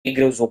e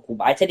greu să o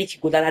cub. Aici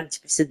dificultatea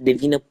începe să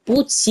devină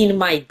puțin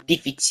mai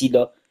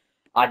dificilă.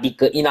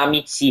 Adică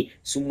inamiții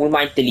sunt mult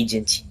mai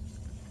inteligenți.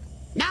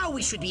 Now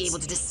we should be able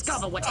to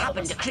discover what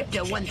happened to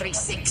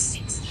Crypto-136.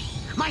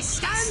 My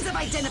scans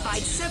have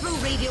identified several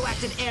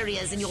radioactive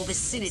areas in your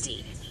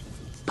vicinity.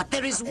 But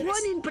there is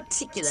one in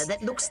particular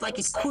that looks like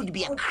it could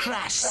be a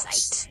crash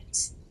site.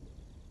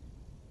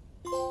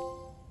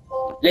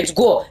 Let's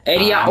go!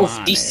 Area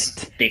of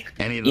District.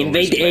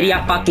 Invade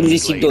Area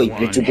 42.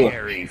 Let's go.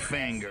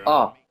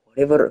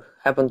 Whatever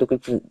happened to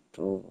Crypto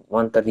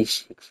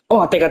 136?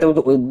 Oh, te gata,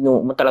 nu,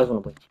 mă la zonă,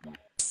 băi.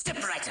 Step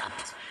right up.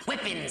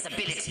 Weapons,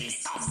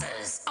 abilities,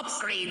 saucers,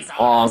 upgrades.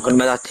 Încă nu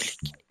mi-a dat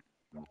lichid.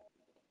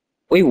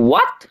 Wait,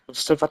 what? Nu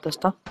s-a salvat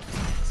asta?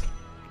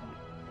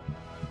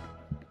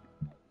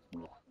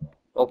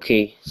 Ok,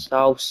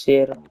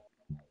 saucer.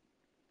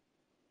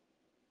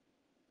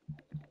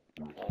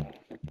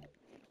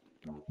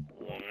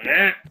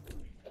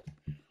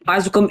 Hai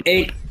să jucăm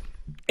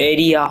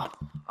Area.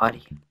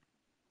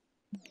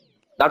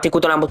 Dar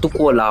trecutul ne-am bătut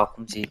cu ăla,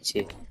 cum se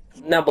zice.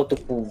 Ne-am bătut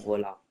cu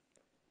ăla.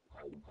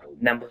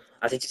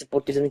 Asta ce se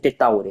portează anumite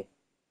taure.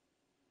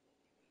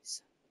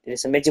 Trebuie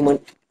să mergem în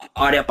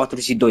Area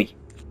 42.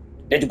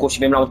 Let's go și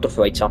avem la un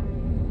trofeu aici.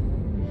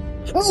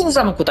 Nu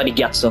s-a cu tare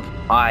gheață.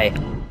 Hai.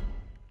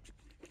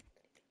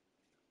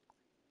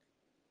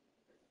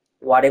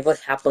 Whatever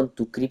happened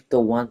to Crypto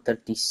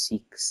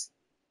 136?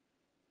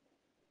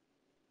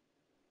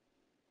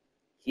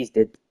 He's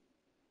dead.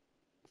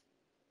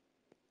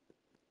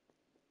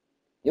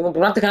 Eu mă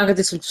prima că am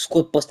găsit să-l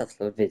scot pe ăsta,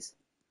 să-l vezi.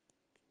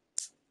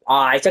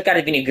 Aici chiar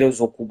devine greu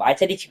să o cub. Aici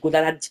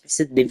dificultatea începe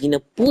să devină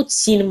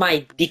puțin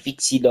mai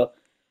dificilă.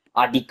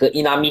 Adică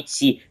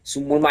inamiții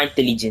sunt mult mai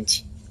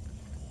inteligenți.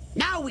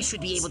 Now we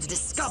should be able to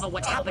discover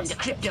what happened to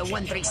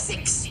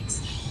Crypto-136.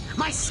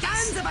 My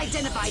scans have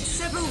identified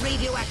several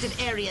radioactive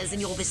areas in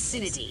your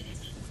vicinity.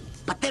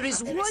 But there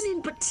is one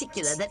in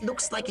particular that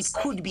looks like it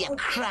could be a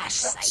crash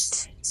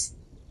site.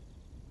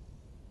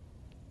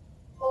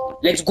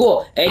 Let's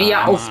go!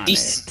 Area of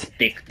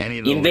District.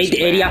 Invade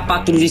Area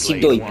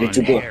 42. Let's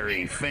go.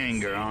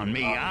 Finger on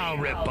me, I'll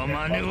rip him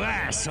a new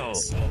asshole.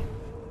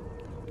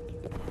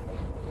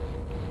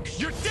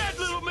 You're dead,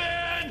 little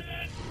man!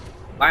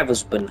 Hai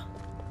văzut până.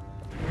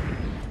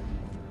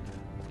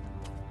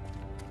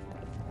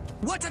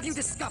 What have you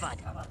discovered?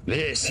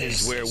 This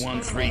is where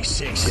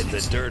 136 hit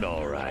the dirt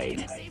all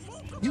right.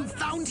 You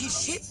found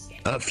his ship?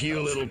 A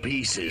few little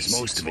pieces,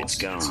 most of it's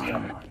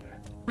gone.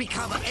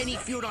 Recover any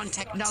Furon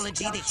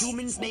technology the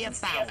humans may have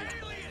found.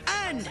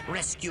 And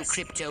rescue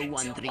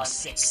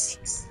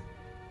Crypto-136.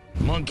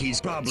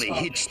 Monkeys probably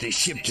hitched the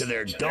ship to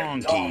their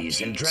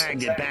donkeys and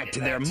dragged it back to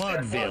their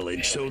mud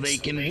village so they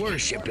can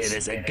worship it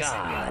as a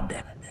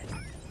god.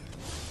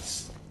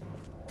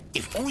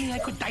 If only I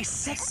could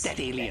dissect that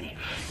alien.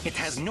 It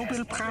has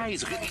Nobel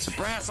Prize written. The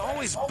brass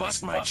always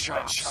bust my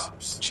chops.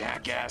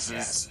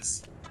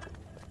 Jackasses.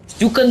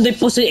 Știu când îi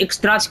poți să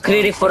extragi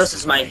creiere fără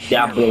să-ți mai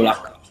dea blow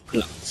la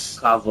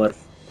cover.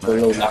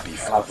 Blow la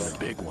cover.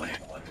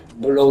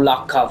 Blow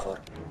la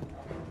cover.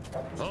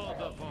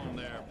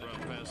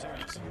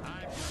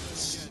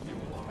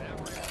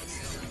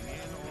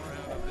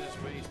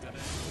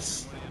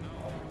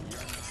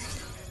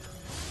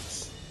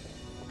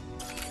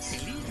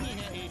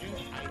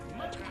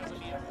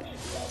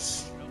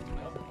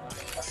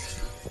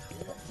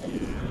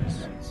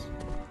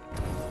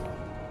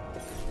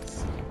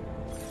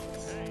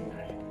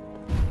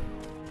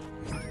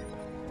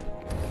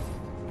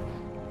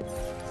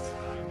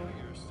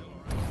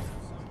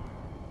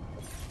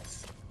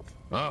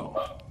 Oh.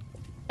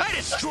 I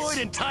destroyed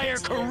entire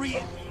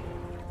Korea!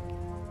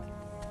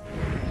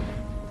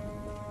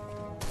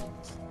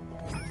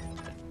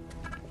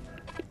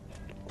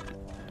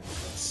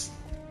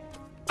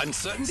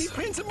 Uncertainty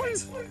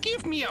principles?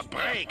 Give me a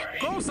break!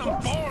 Grow some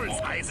balls,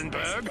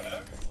 Heisenberg!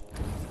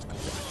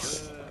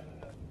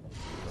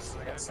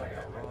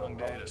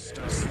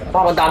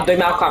 Mamă, dar 2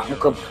 mi-au capul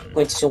că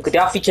sunt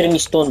câteva feature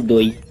mișto în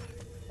 2.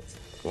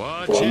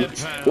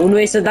 Unul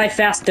e să dai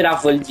fast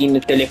travel din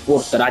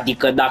teleporter,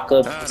 adică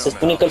dacă să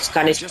spunem că îl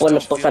scanezi pe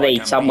ăsta de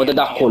aici, mă dă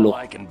de acolo.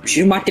 Și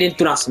nu mai trebuie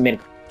într-una să merg.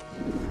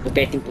 Nu te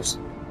ai timpul să...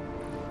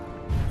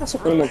 Lasă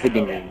că nu mă vede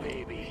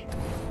nimeni.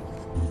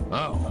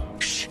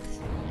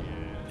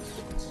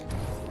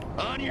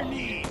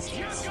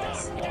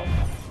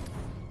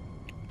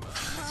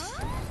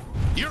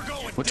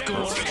 What's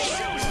going on?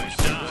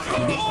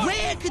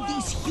 Where could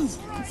these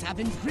humans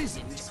have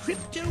imprisoned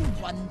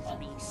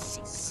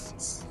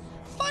Crypto-136?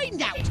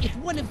 Find out if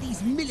one of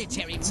these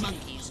military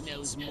monkeys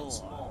knows more.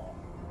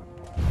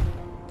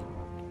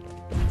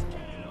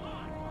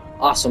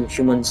 Awesome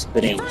humans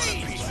brains.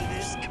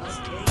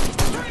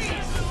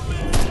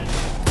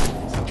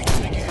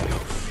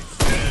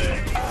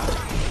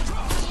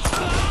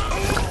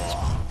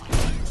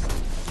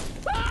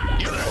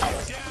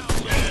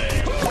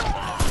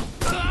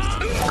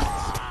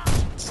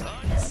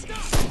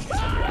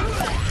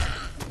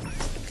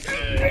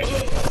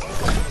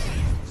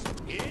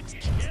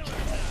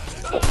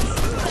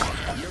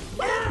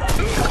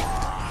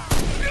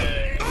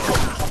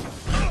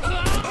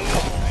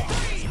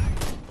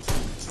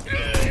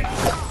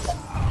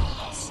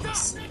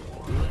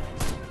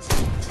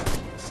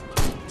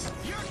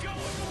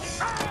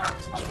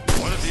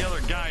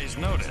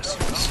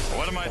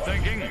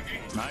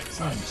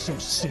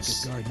 so sick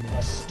of guarding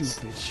that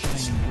stupid,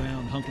 shiny,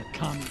 round hunk of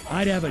commie.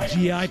 I'd have a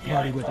GI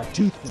party with a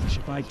toothbrush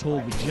if I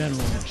told the general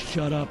to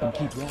shut up and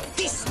keep walking.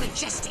 This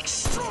majestic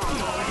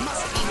stronghold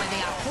must be where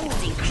they are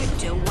holding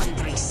Crypto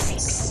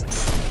 136.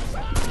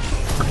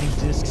 Five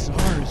discs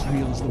are as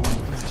real as the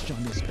one crashed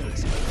on this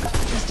base.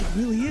 Just it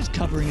really is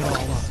covering it all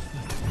up.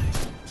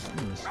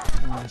 This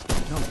last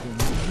jump will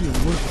be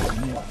real worth it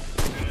to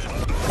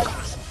me.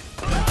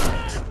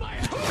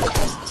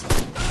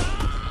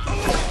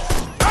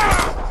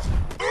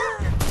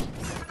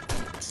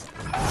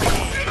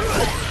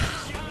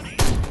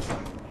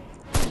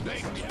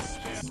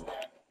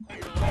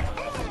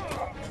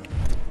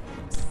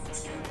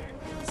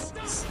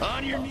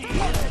 On your knees.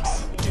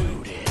 Let's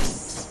do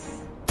this.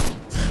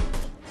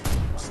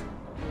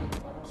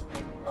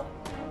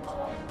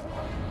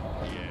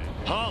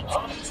 Halt!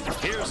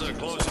 Here's a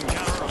close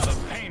encounter of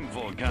the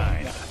painful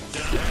kind.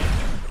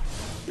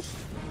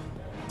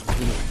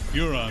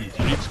 Huron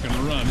freaks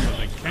can run, but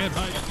they can't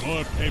hide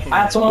more paperwork.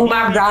 Ați un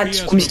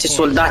magdați cum zice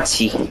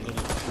soldații.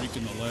 Freak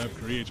in the lab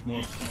creates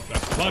more.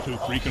 That Klaatu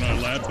freak in our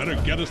lab better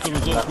get us the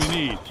results we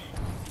need.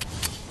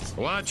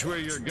 Watch where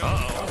you're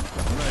going.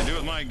 What do I do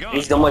with my gun?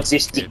 Deci dă-mă ce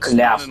It's sticlă not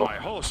in află.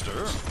 my holster,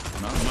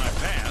 not in my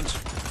pants.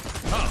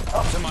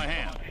 Oh, it's in my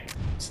hand.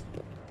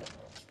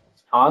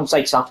 Am să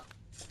aici.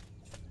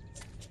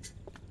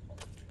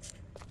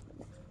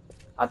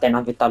 Ata e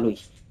naveta lui.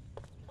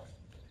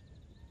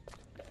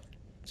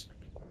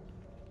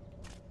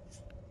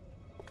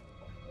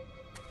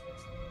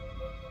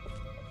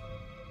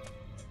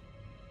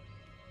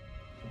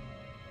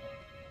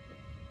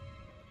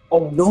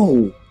 Oh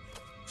no!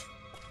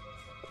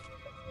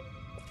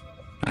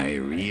 I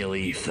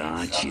really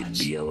thought you'd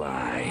be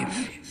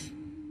alive.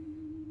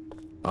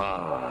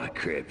 Ah,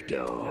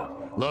 Crypto.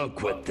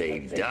 Look what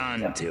they've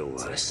done to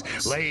us.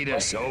 Laid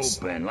us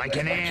open like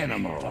an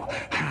animal.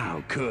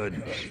 How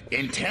could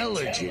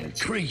intelligent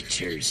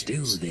creatures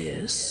do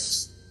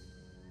this?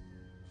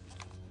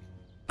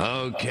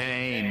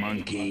 Okay,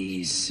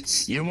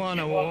 monkeys. You want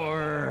a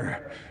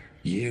war?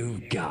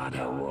 You got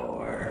a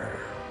war.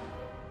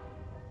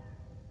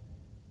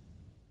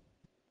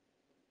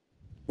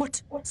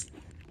 What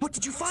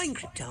did you find,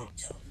 Crypto?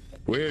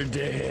 We're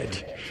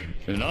dead.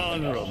 An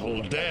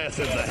honorable death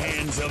at the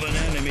hands of an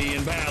enemy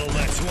in battle,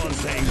 that's one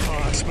thing,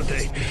 Fox, but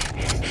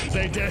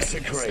they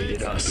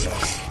desecrated us.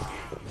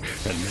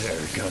 And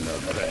they're gonna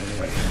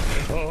pay.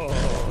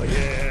 Oh,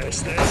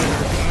 yes, they're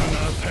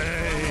gonna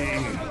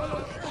pay.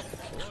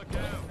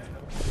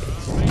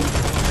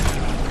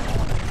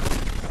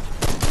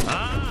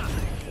 Ah!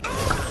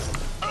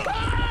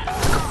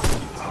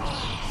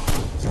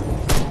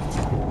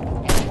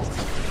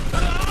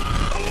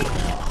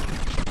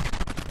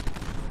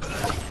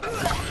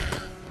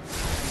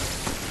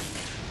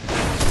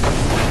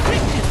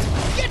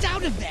 Get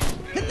out of there!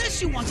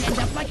 Unless you want to end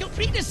up like your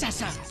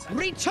predecessor!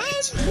 Return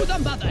to the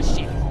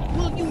mothership!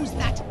 We'll use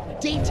that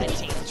data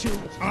tape to...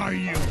 Are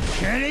you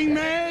kidding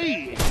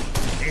me?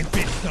 If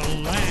it's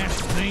the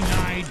last thing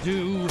I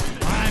do,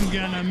 I'm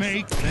gonna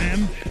make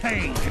them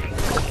pay.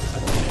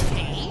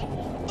 Pay?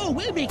 Oh,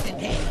 we'll make them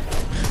pay.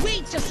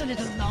 Wait just a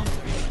little longer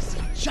and see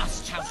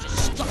just how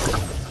destructive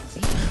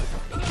it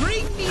will be.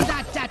 Bring me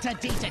that data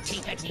tape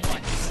at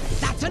once.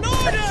 That's an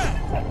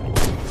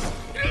order!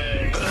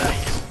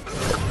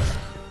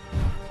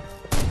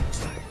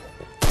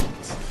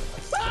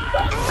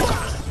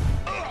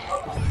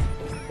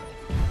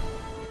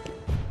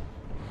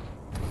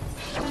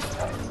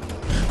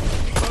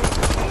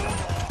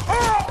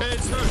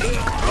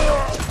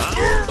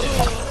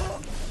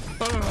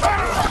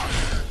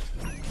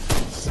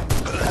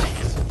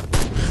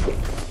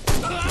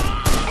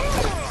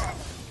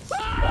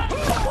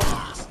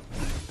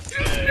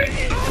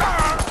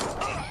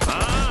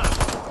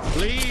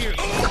 Leave!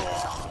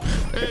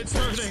 It's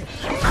hurting!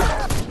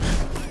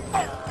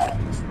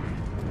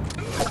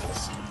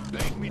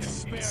 Beg me to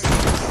spare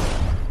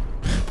you.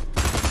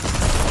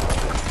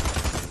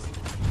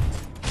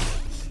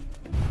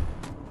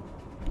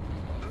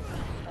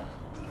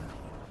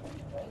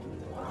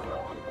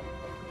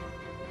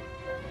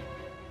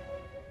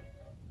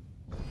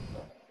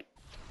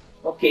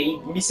 Ok,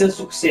 mission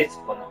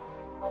successful.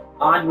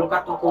 Am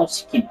blocat încă un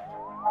skill.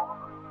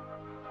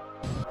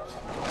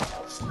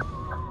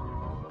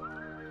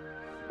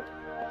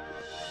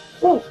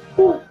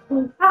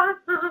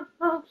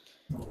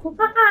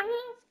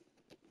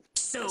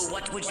 So,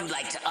 what would you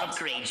like to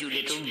upgrade, you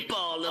little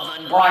ball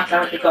of O, așa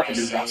am picat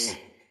unbelievable deja. ice?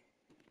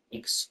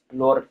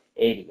 Explore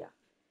area.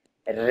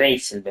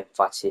 Race îl veți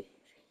face.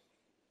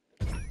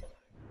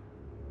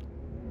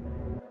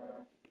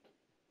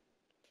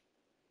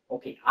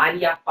 Ok,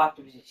 area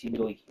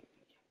 42.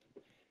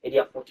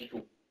 Area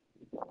 42.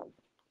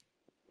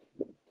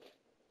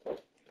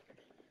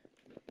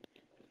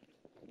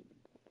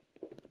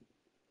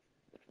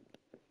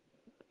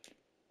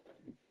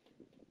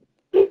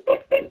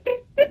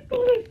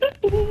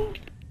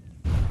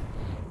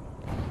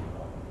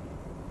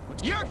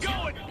 You're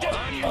going down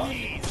on your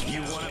knees.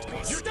 You want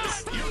to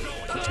stop? You're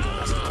going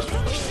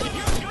on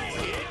your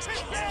knees.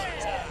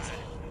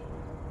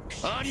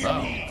 On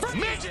your knees.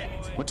 Midget!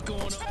 What's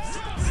going on?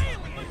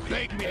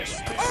 Beg me to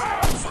spare.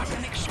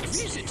 Fucking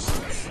exquisite.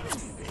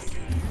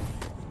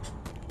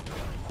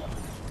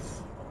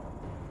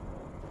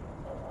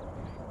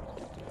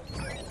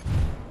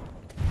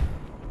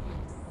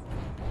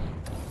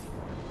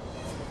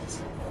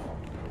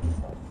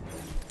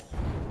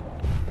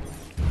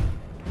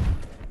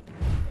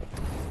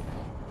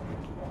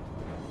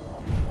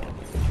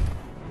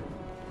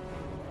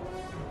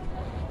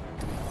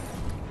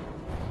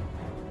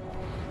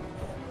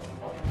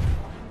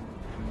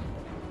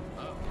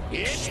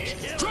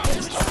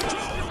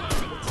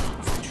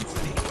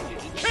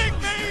 Kick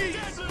me!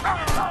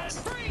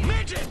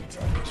 Midget!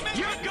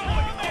 You're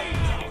going me!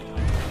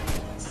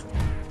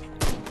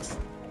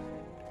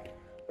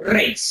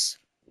 Race.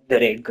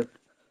 Drag.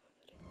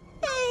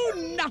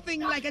 Oh,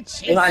 nothing like a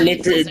chase.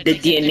 Let the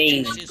DNA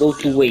go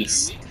to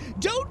waste.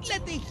 Don't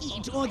let the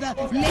heat or the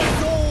les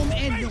hommes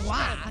et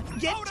noir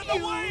get to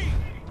you.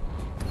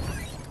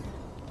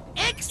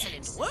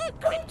 Excellent work,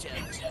 Crypto.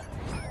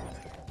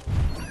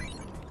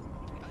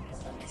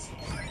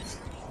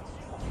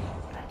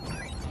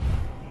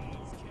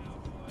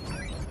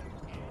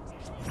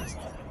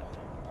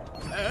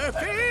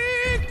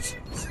 Perfect!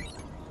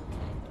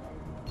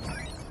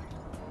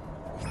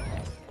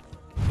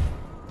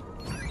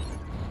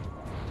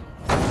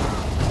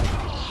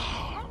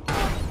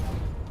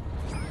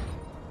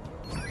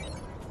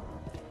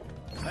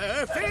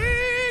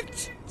 Perfect!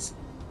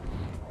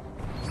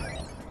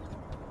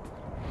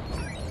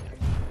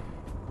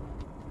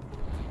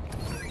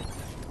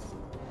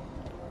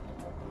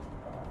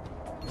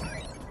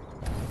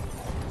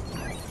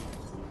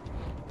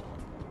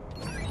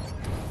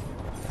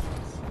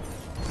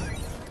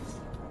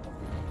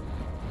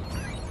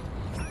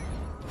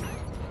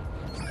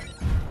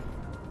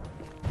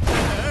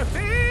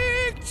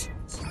 Perfect!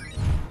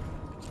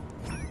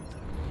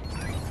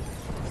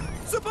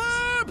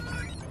 Superb!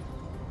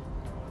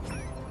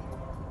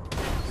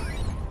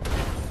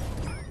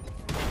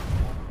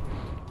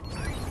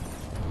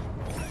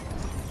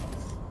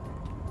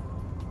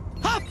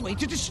 Halfway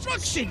to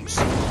destruction.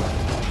 Freeze!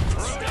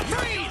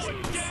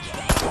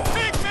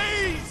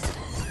 Pygmies!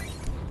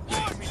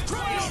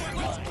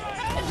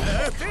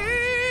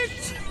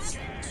 Perfect!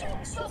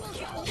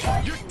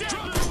 You're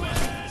down!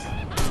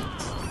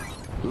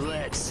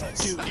 Let's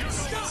do this.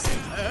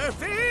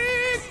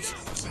 Perfect!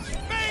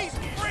 Space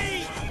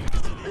freeze!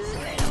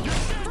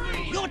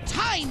 Your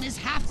time is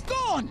half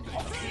gone.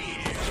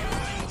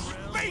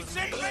 Space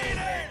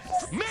invaders!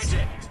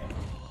 Midget!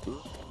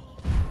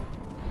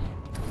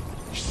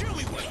 Show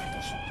me what.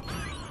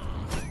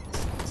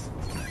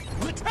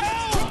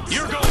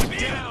 You're going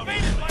down!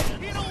 Like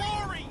Peter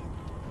Lorre!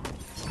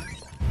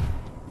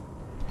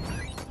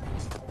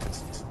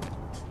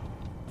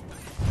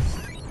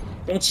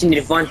 Deci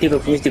nervante că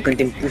cum știu când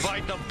te împuși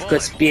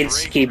că-ți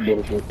pierzi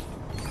skateboard-ul.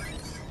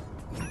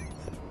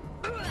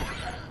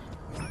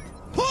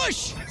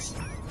 Push.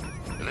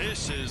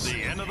 This is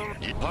the end of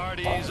the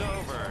party's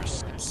over.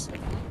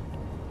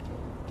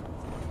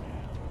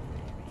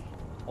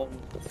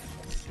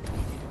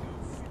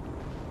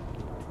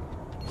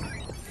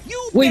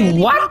 You Wait, barely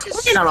what? broke a Cum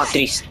era la sweat.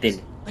 3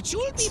 stele? But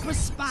you'll be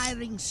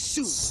perspiring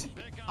soon.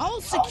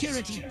 All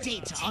security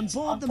data on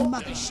board the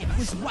mothership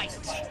was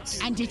wiped,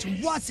 and it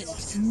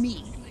wasn't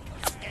me.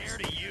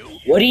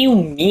 What do you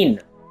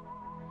mean?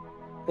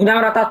 Unde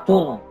am ratat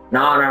unul? No.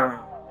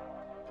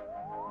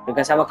 Cred că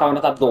înseamnă că am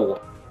ratat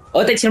două.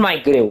 Ăsta e cel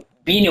mai greu.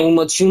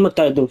 Bine, și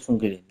următoarele două sunt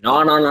grele.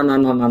 No.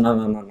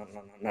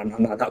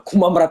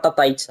 Cum am ratat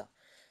aici?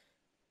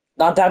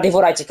 Dar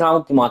într-adevăr aici că am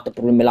ultima dată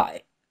probleme la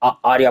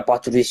Area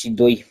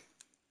 42.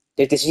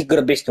 Trebuie să-și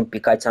grăbești un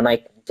pic aici,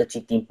 n-ai cum să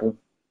ții timpul.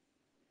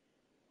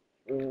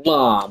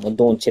 Mamă,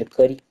 două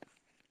încercări.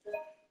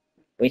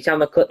 Păi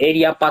înseamnă că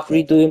Area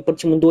 42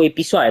 împărțim în două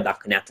episoade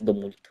dacă ne atât de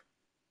mult.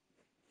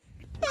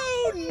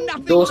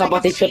 Două sau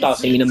poate total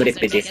să minăm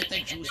repede.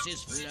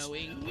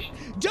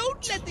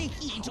 Don't let the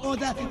heat or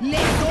the les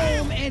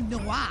hommes et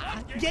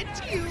noir get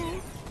to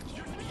you.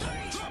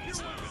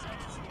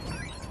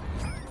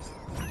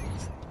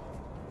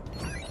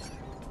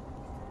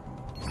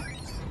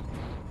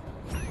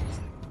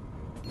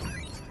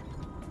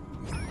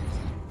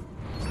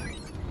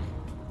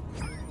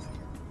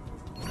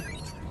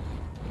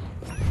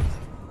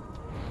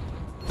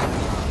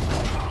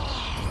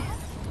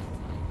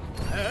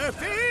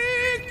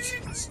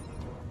 Perfect!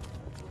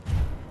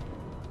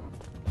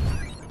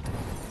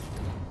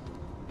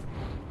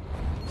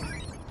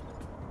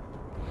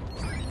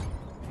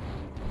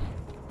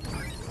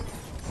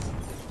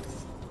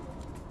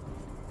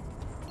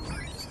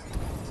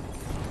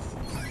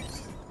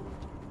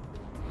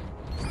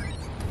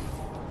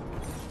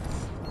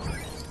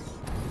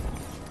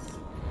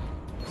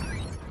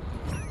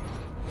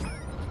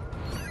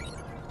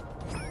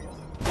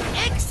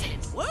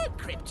 Excellent work,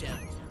 Crypto.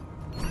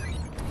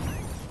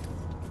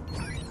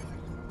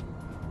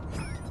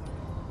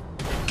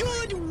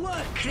 Good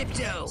work,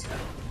 Crypto.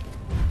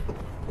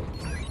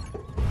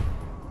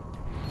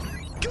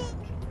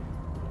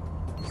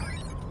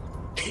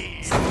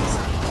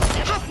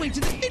 Halfway to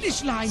the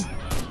finish line.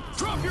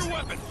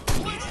 weapon.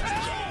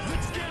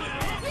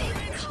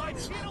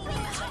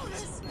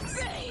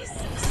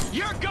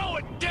 You're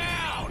going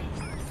down.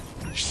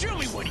 Show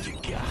me what you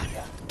got.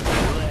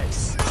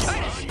 Let's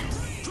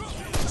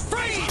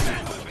freeze!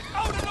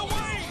 Out of the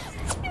way!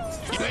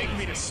 You beg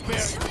me to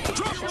spare.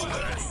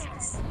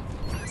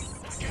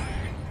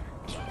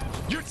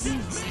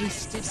 You've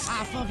wasted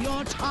half of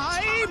your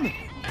time!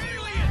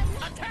 Alien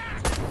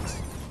attack!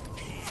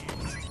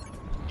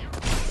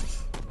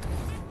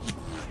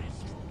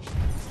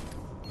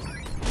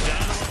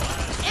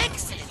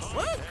 Excellent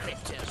work,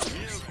 Crypto!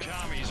 You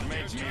commies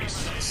make me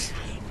sick.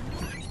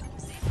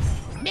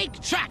 Make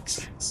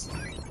tracks!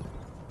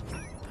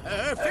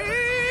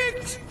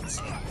 Perfect!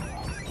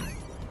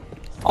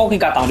 Ok,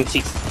 gata, am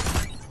reușit.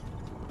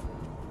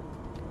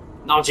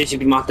 N-am citit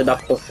prima dată,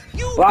 dar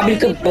probabil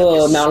că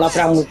mi-au luat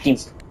prea mult timp.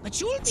 But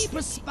you'll be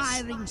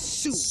perspiring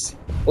soon.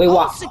 Oi, All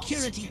wow.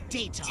 security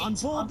data on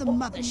board the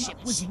mothership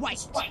was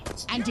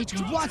wiped, and it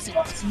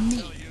wasn't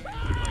me.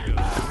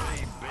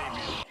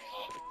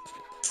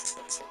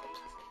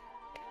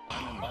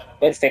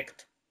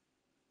 Perfect.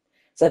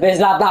 Să vezi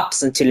la DAP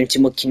sunt cele ce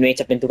mă chinui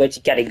aici, pentru că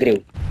chiar e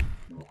greu.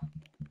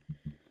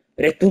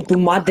 Return to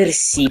Mother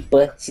Ship,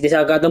 si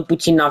desagradăm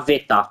puțin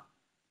naveta.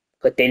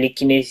 Că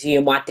telechinezie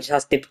matrița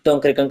să te tutăm,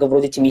 cred că încă vreo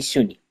 10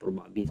 misiuni,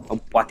 probabil. Sau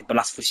poate pe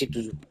la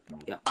sfârșitul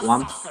ia, o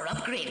am. For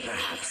upgrade,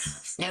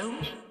 perhaps? No?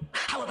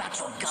 How about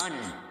your gun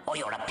or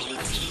your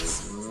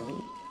abilities?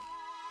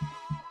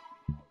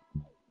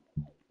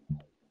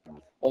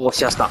 O,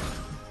 și asta.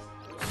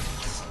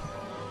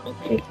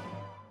 Ok.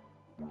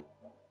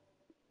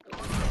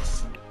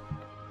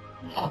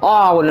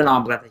 Aoleu,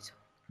 n-am băgat aici.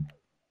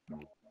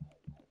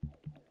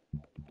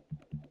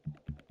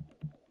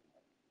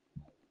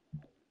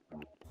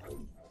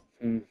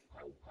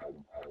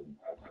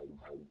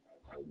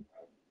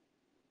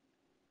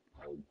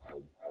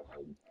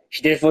 Și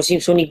trebuie să folosim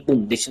Sonic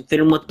Boom. Deci în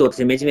felul următor,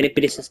 să mergem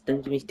repede să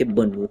strângem niște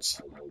bănuți.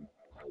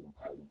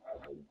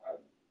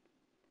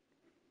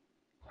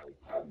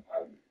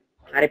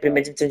 Hai repede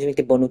mergem să strângem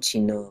niște bănuți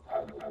în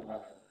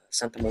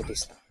Santa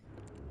Modesta.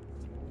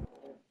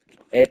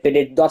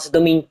 Repede, doar să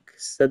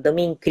dăm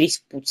increase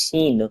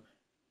puțin.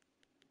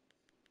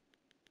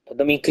 Să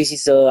dăm increase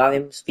să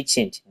avem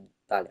suficienți.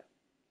 Alea.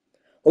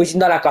 Uite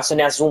de alea ca să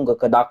ne ajungă,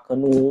 că dacă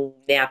nu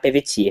ne ia pe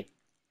veție.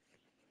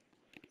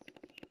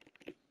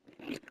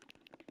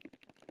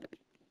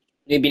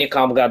 Nu e bine că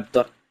am upgrade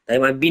doar, dar e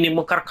mai bine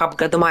măcar că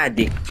upgradăm aia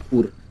de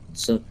cur.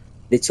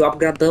 Deci o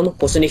upgradăm,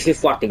 o să ne fie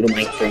foarte greu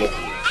mai încolo.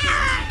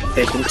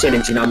 Pentru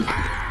challenge n-am.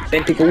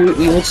 Pentru că e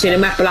un challenge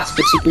mai pe la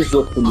sfârșitul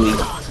jocului.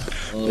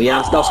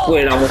 I-am să dau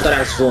spoiler la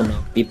următoarea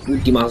zonă, pe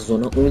ultima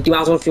zonă. În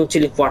ultima zonă fie un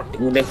challenge foarte,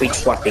 un rampage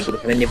foarte greu,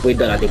 avem nevoie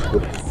de ăla de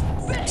cur.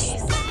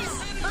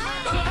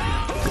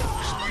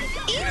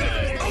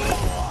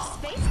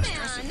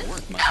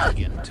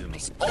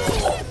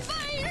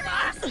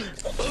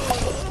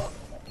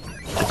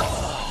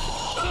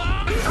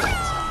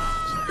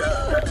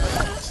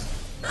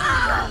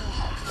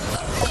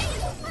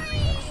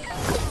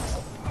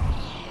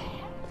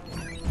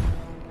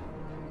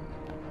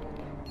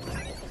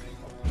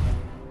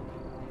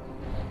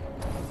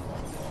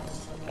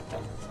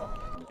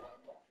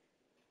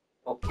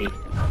 Ok.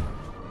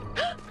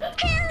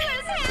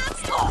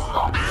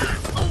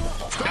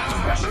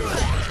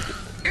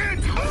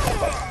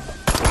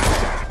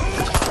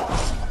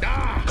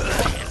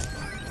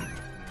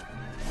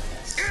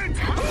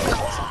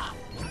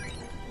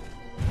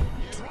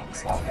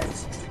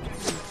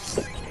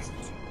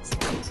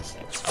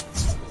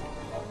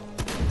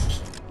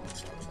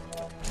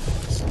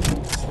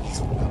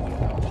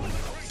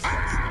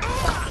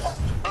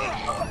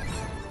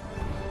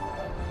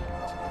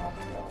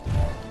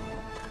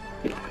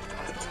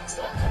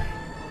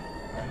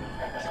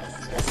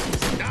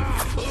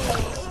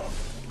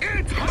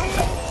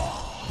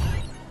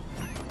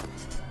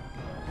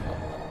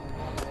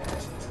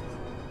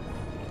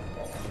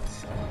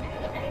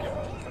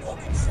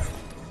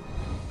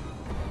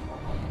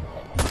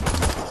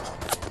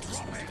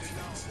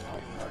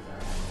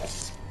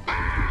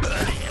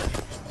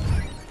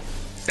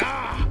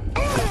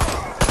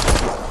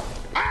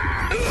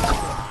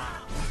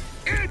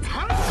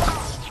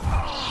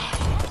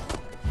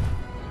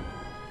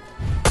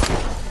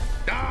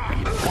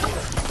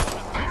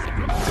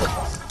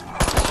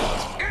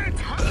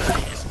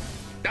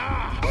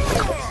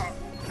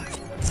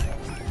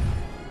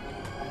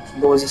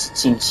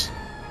 Cinci.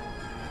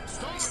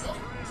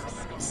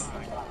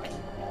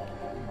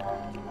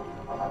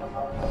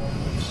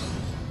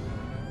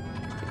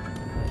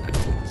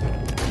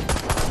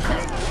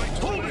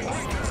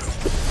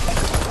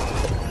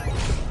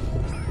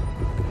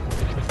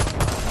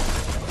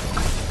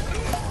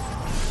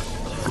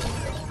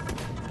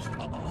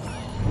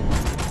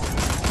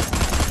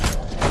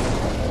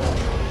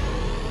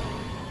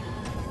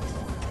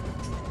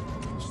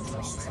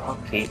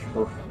 Ok,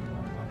 cool.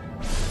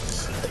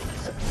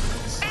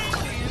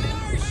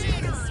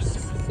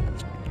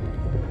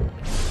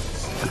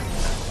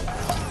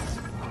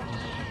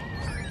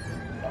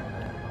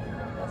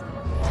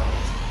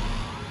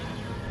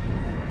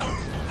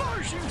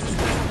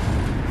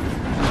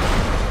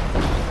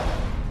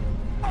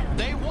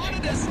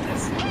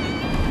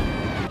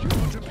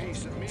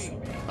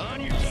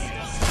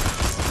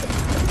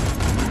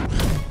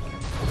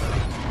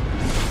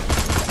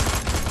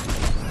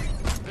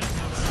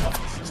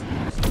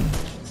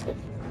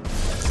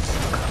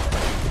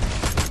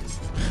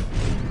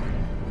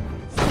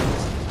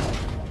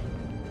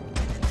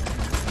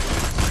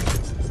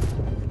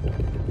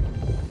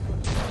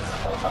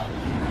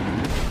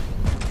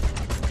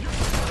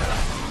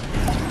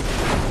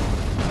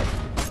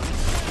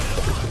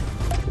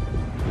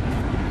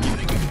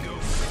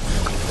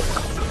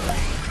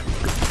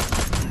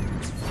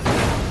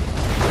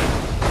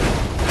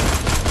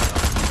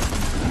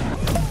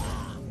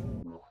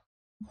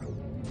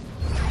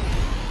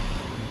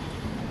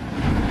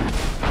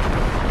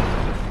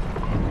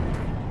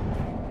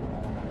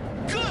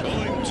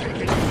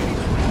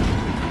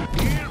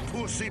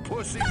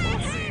 Pussy,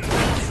 pussy.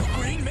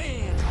 Green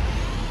man.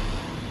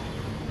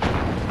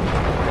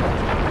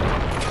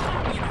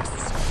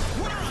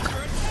 We're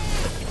under attack.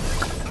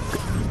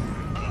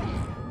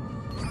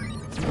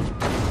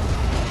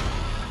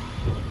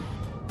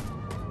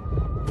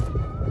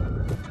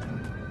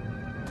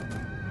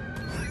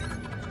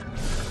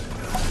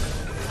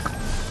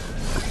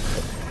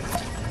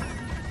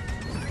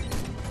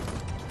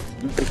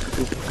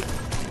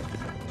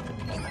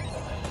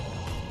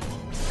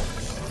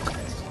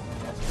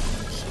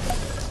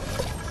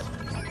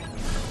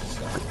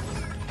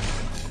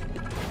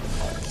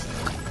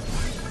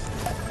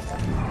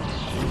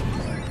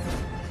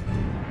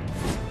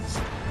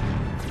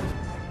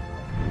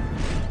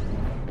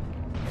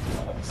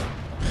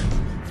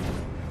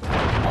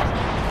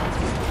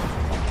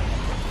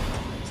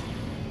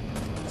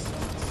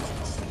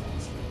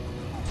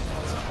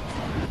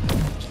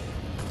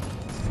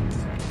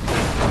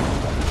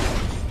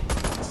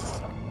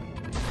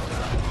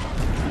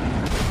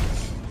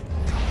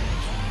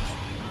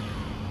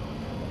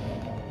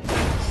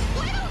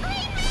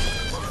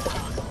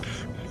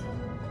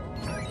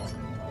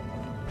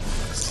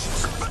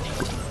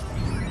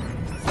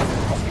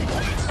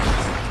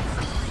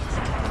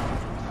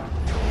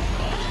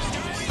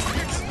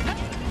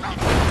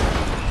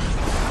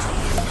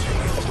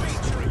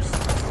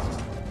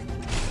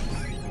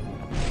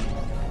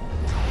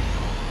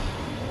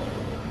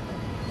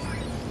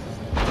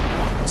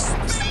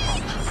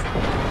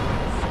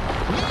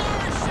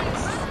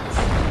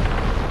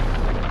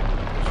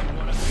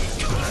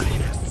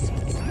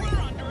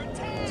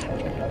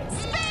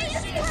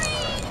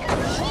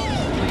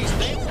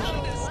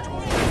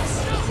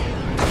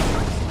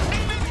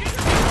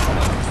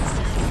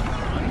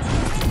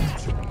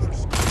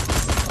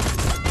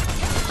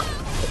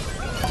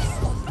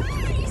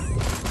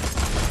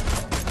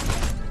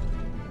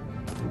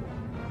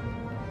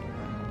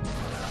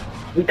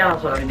 Uitam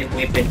solamente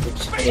come pentru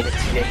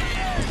spelețile.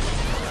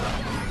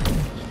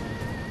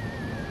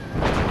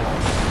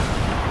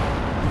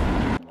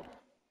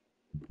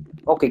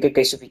 Ok, cred că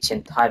e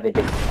suficient. Hai,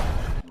 vedem.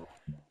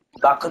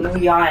 Dacă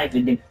nu ia, hai,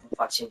 vedem cum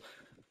facem.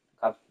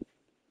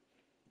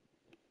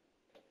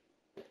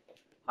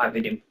 Hai,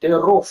 vedem. Te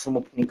rog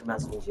frumos, când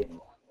mi-ați văzut.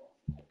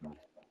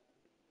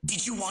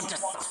 Did you want a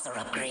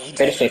saucer upgrade?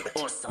 Perfect.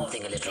 Or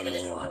something a little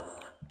more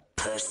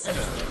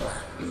personal?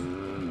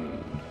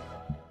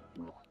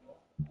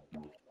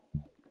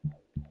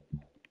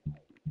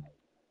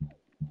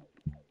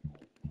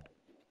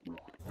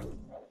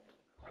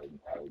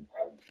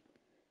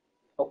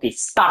 Ok,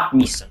 start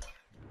mission.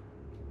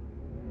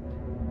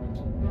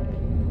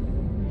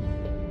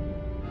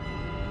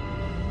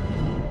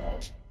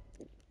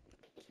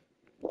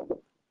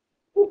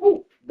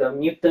 The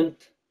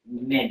Mutant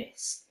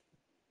Menace.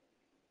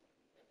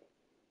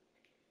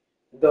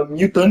 The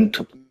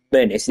Mutant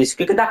Menace. Deci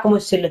cred că dacă mă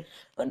se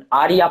în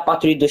aria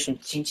 4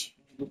 sunt 5,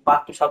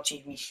 4 sau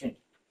 5 misiuni.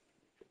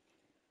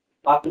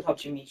 4 sau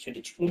 5 misiuni.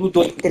 Deci 1,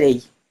 2,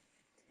 3.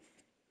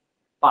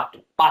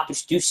 4. 4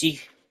 știu și...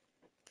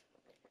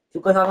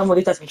 Știu că s-a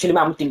modernizat cu cele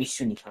mai multe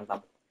misiuni.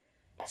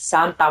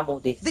 Santa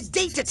Mode. The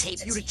data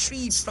tape you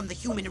retrieved from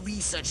the Human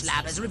Research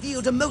Lab has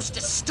revealed a most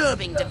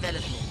disturbing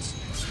development.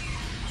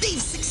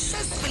 They've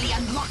successfully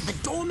unlocked the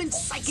dormant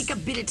psychic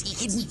ability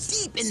hidden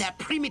deep in their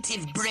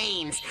primitive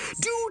brains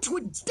due to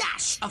a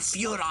dash of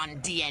Furon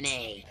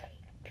DNA.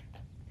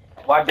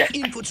 What the...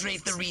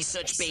 Infiltrate the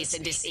research base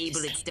and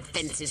disable its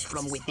defenses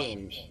from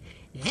within.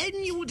 Then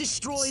you will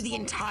destroy the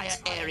entire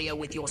area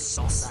with your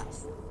saucer.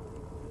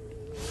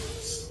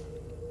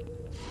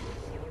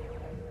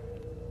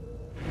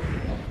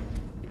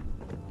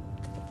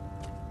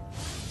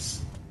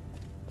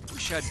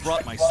 Wish I'd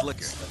brought my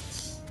slicker.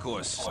 Of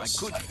course, I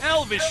could.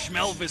 Elvis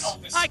Schmelvis,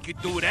 I could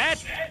do that.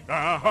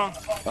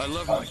 I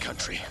love my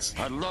country.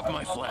 I love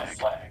my flag.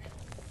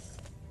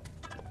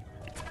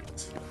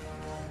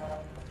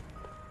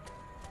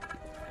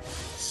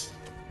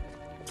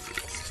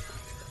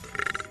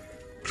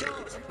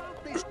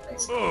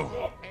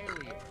 Oh,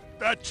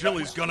 that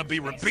chili's gonna be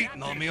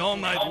repeating on me all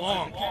night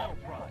long.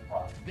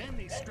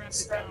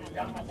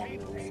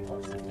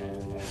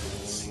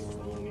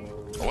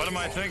 What am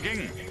I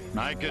thinking?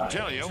 I could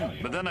tell you,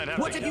 but then I'd have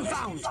What to... have you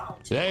found?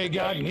 They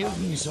got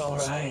mutants, all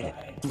right.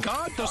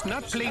 God does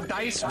not play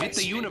dice with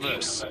the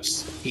universe.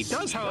 He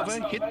does, however,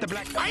 hit the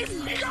black... I've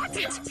got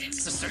it!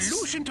 The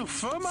solution to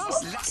Firma's...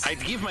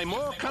 I'd give my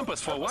moral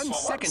compass for 1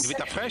 second with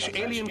a fresh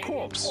alien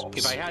corpse,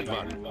 if I had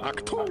one.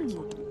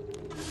 Actu.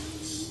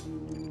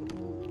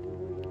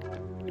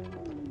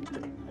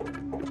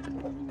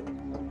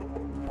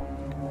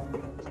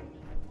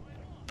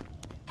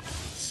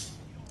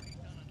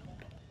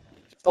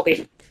 Ok.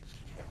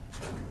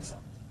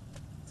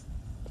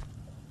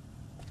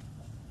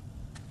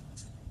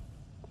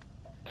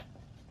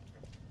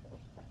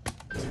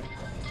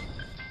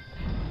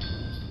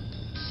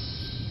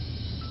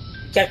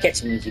 Chiar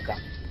catch muzica.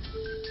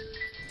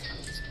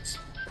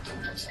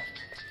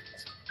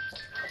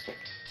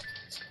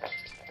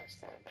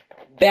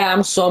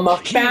 Beam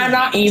somă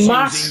peana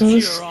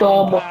imașul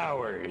stomă.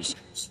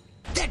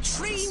 They're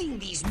training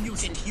these mutant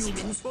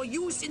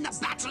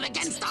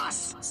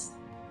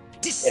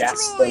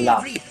crească Destroy la...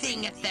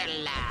 everything at their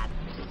lab.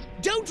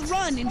 Don't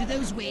run into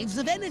those waves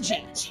of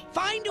energy.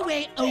 Find a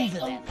way over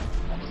them.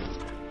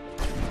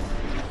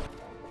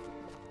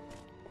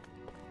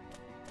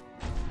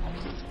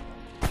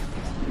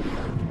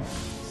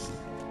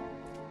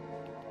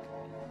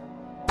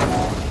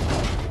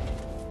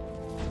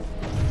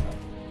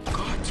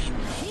 Gott im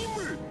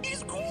Himmel,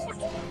 ist gut!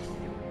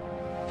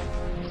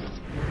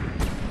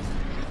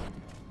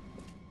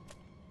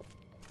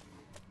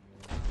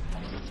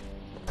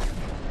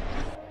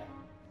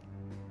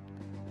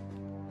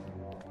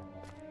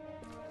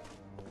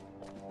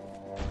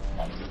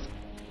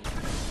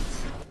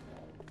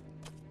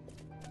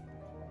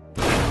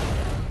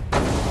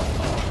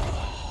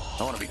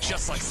 I want to be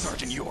just like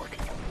Sergeant York.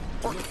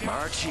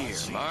 March here,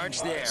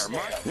 march there,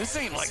 march... This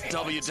ain't like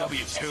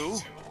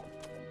WW2.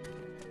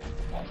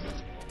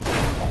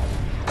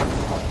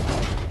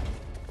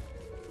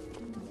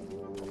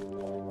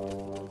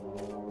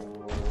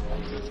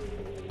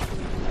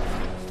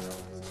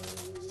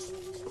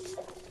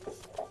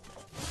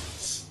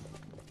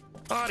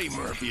 Audie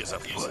Murphy is a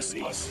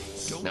pussy.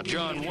 Now,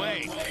 John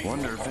Wayne,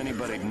 wonder if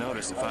anybody'd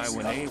notice if I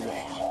went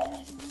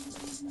AWOL.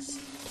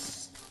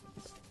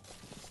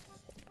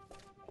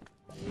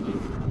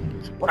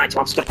 Una ce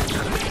m-am scăpat.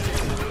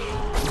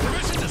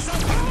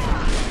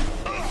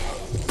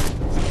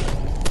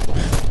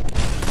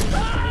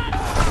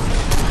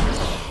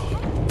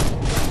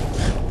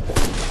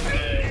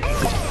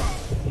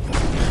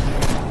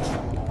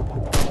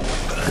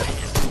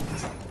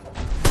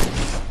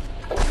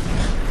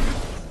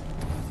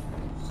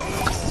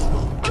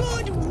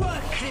 Good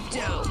work,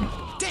 Crypto!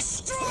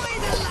 Destroy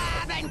the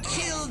lab and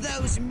kill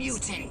those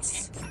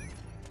mutants!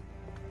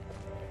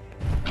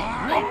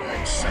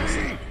 I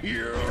say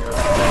you.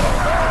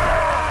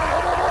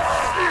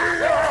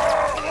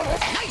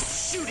 Nice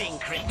shooting,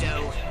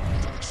 Crypto!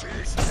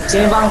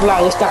 Cineva la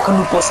ăștia că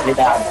nu pot să le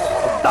dea.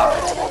 Da,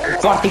 e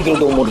foarte greu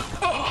de omorât.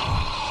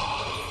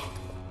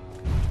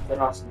 Că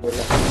n-am să le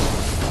dea.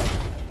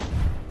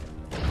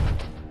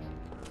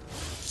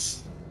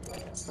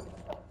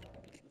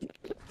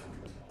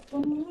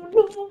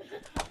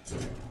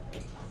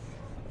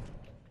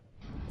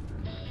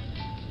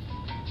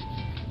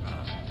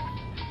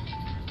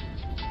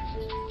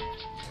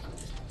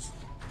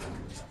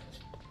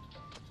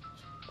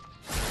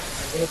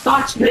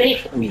 Taci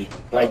dracu-i!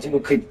 La genul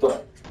Crypto.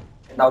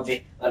 Dau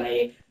de ăla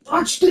e...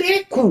 Taci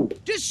dracu!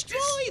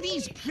 Destroy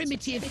these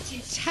primitive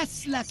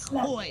Tesla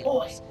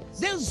coils.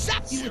 They'll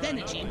zap you with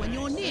energy when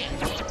you're near.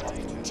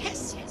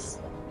 Tesla.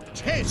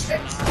 Tesla.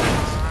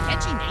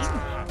 Catchy name.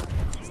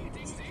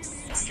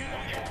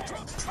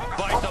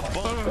 Bite the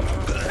bullet.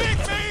 Big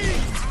me!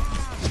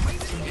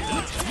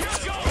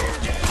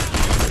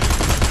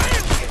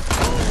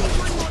 Only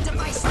one more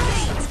device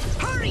remains!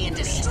 Hurry and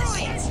destroy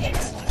it!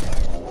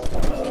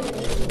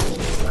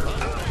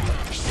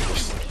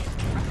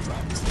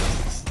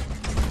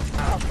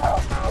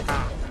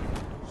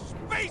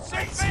 Space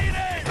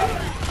invaded!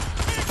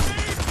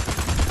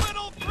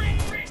 Little green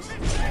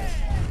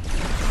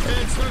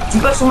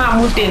Sigur sunt mai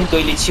multe în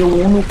deci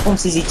unul, cum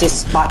se zice,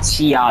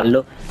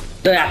 spațial.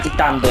 Doi-a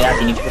titan, doi-a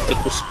din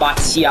cu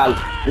spațial.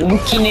 Unul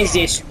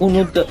chinezesc,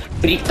 unul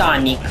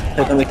britanic,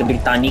 cred că nu uite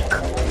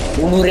britanic.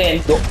 Unul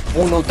random,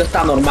 unul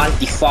ăsta normal,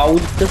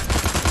 default.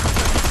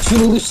 Și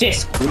unul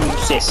rusesc,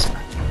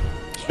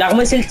 Dar cum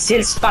este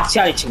cel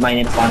spațial e cel mai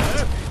enervant.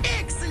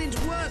 Excellent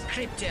work,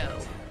 Crypto!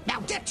 Now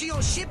get to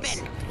your ship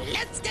and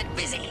let's get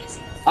busy!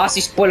 Asta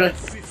e spoiler.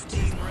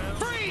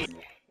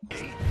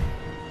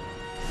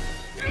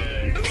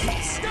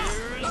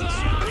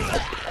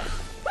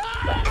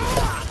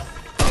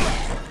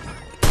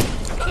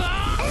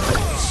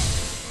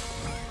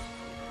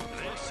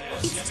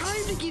 It's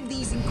time to give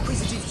these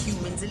inquisitive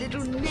humans a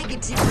little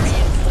negative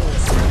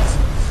reinforcement.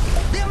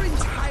 They're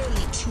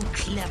entirely too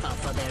clever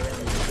for their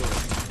own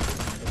good.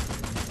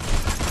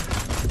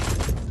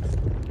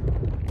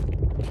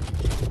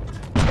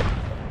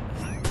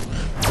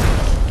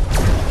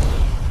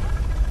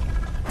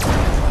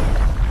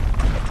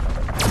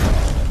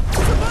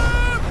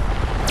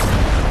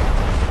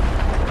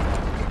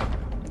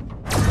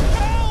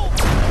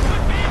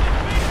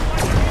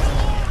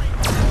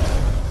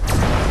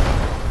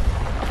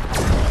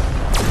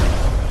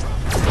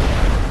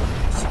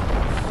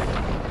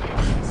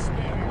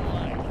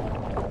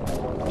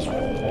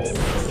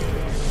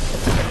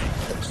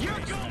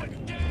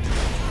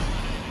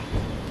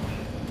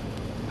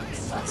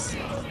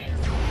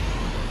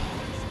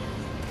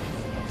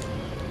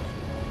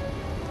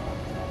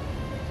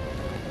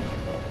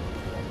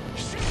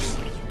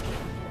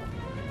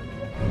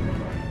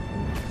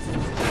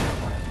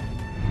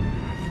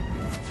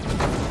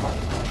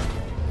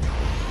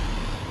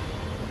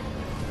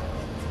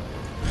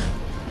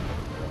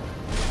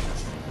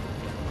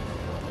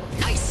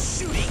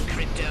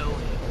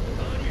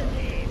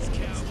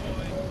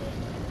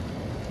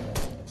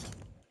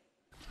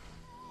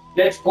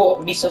 Let's go,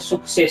 mission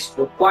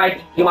successful.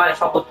 Poi prima le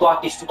fatto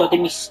toate su toate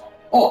missioni.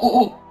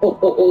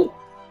 Oh.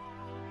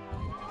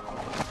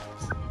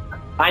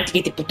 Anche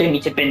che te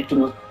puteți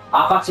pentru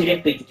A face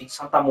rampage din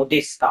Santa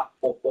Modesta.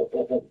 Oh, oh,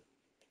 oh, oh.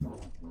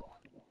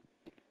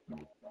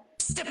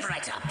 Step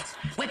right up.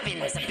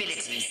 Weapons,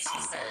 abilities,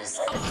 saucers,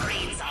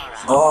 upgrades are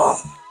us. Oh.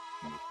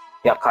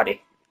 Ia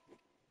care.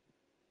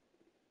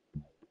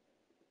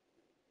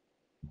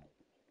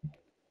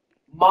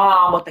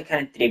 Mamă, te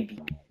care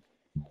trebuie.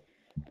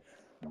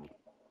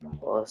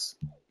 Ăsta.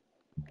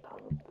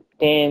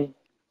 Putem.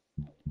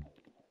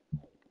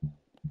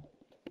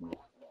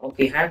 Ok,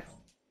 hai.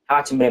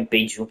 Facem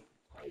rampage-ul.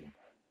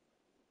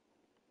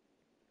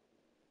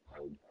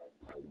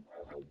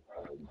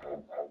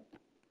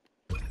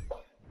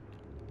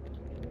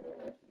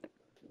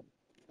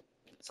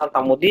 Santa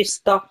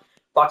Modesta,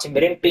 facem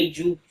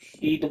rampage-ul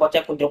și după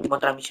aceea continuăm cu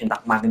următoarea misiune,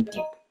 dacă mai avem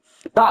timp.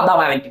 Da,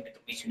 mai avem timp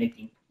pentru misiune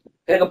timp.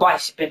 Cred că poate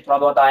și pentru a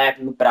doua, dar aia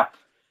nu prea.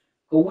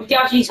 Că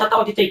ultima și Santa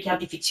Modesta e chiar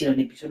dificilă, în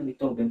episodul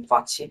viitor o vom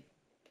face.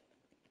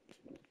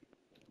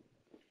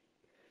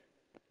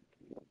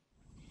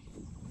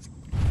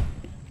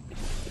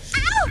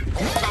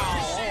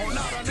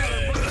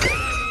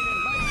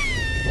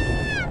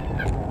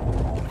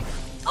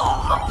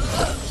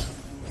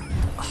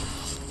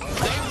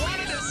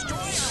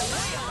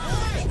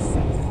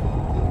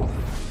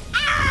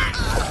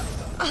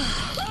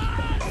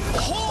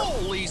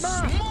 Holy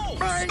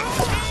smokes!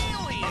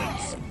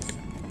 Aliens!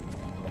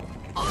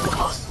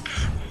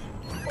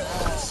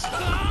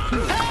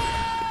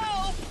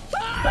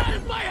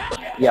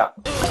 Ia.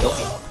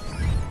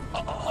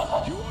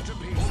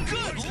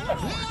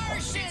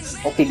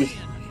 Ok, this.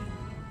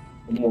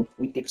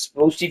 With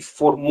explosive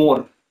for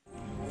more.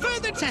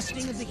 Further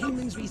testing of the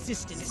human's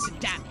resistance to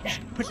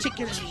damage,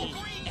 particularly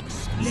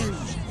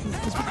explosions,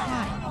 is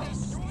required.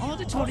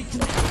 Auditory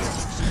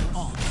communications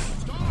on.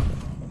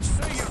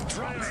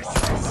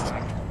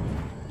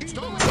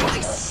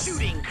 Nice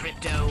shooting,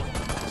 Crypto.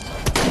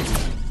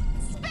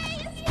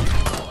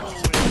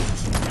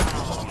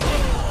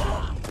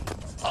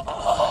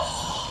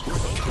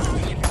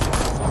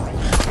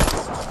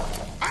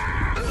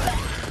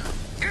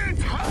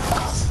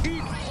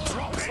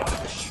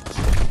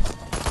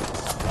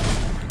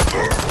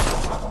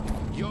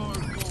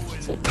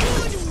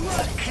 Good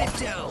work,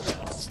 Crypto.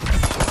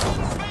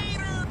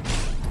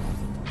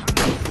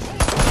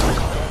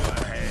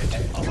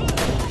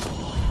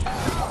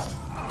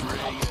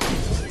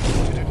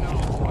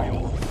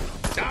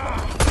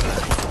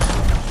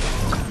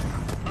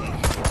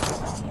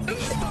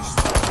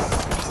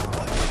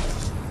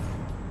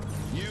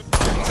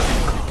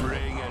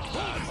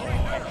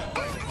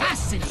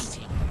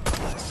 Fascinating.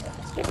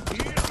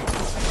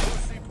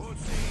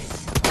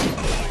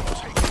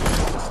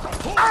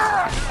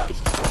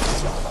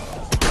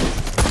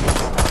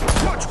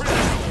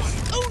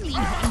 Only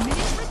 1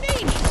 minute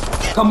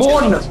remaining. Come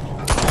on!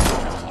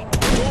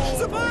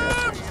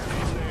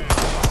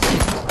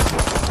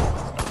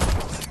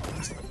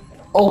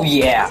 Oh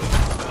yeah!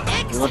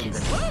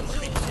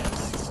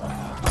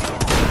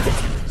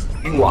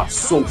 You are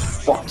so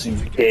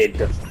fucking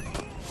dead.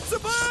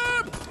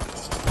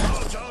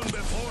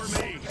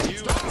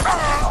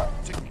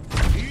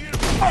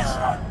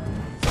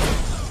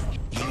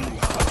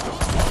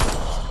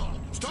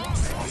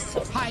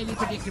 Highly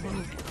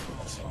predictable.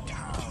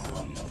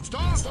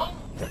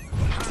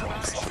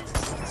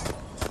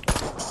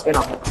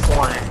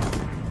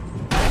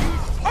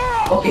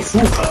 Ok, fu.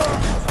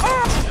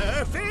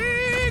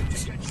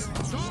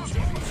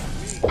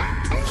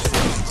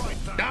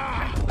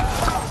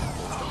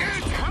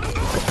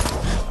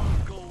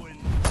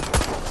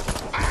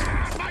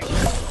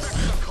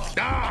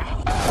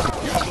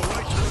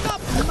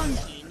 Stop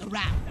monkeying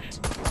around.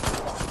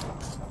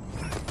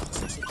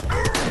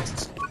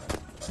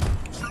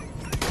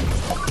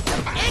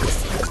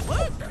 Excellent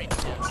work,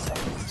 Crypto.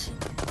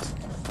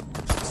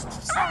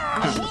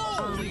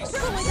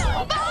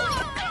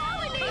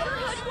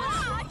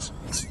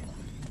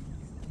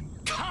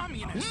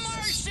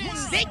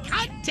 They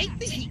can't take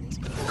the heat.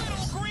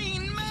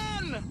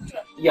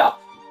 Ia.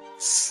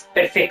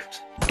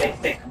 Perfect.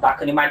 Perfect.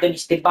 Dacă ne mai dă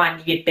niște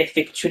bani, e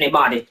perfecțiune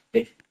mare.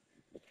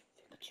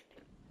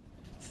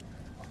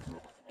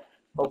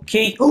 Ok.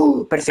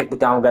 Perfect,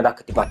 puteam vedea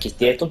câteva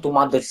chestii. Return to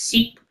Mother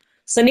Ship.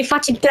 Să ne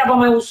facem treaba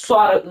mai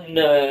ușoară în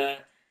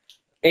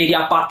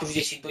Area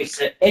 42.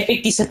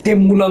 Efectiv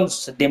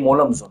să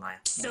demolăm zona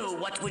aia. So,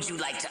 what would you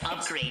like to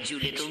upgrade, you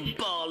little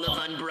ball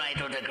of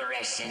unbridled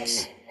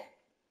aggression?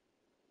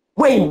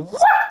 Wait,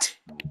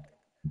 what?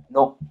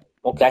 No.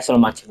 Ok, hai să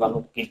luăm altceva,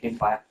 nu cheltuim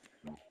pe aia.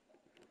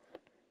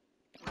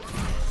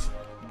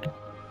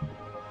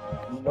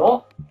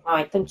 No.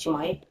 Mai uităm ce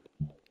mai e.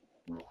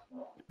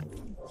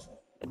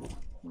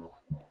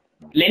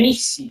 Let me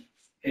see.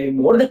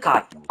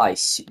 Mordecai. I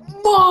see.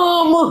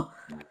 Mamă!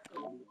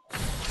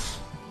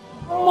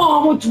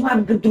 Mamă, ce mai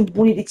am gânduri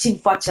bune, de ce-mi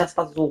face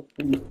asta,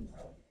 zocul?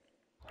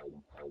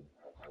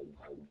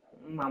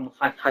 Mamă,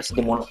 hai să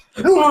demolăm.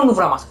 Nu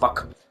vreau să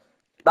fac.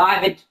 Da,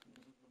 vezi.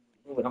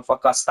 Nu vreau să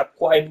fac asta,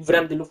 coaie, nu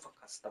vreau deloc să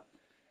fac asta.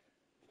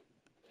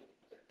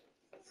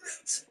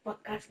 Să fac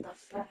asta,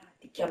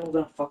 frate, chiar nu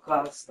vreau să fac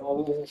asta.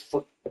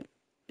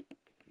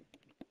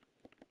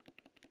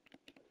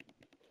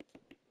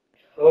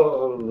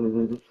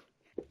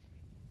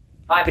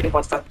 Hai, vedem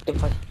asta, putem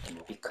face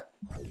un pic.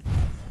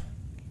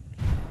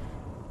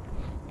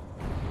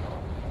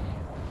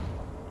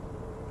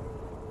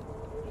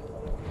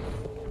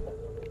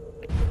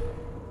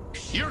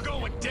 You're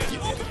going down.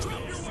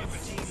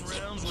 15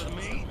 rounds with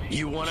me.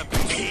 You wanna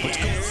pick?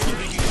 Let's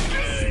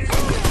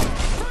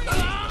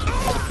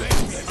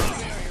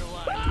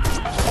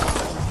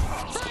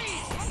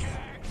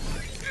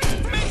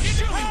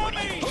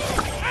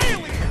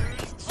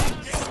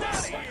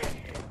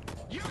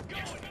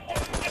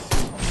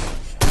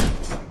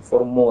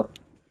For more.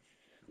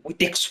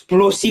 With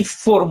explosive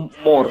for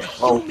more.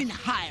 Oh. Human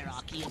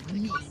hierarchy of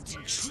needs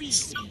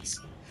intrigues me.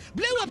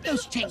 Blow up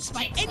those tanks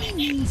by any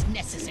means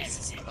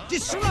necessary.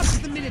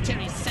 Disrupt the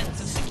military's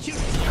sense of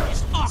security in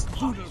this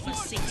arc-boodle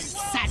forsaken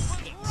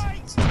sandpit.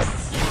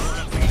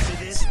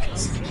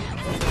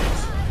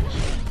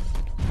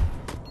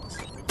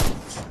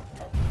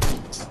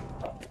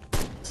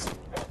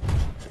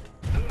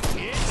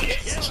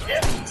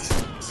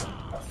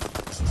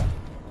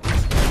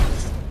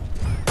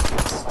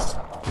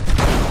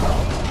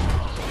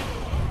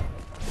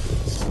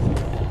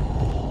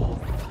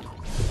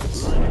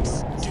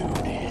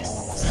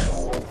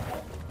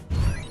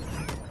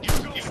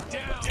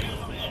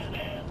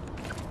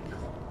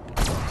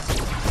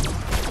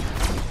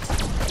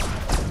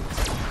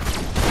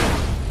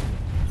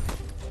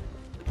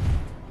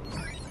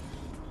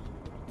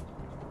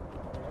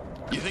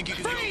 You think you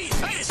can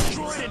freeze? I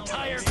destroyed an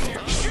entire.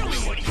 Show me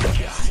what you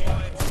got.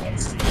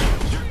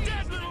 You're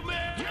dead, little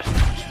man.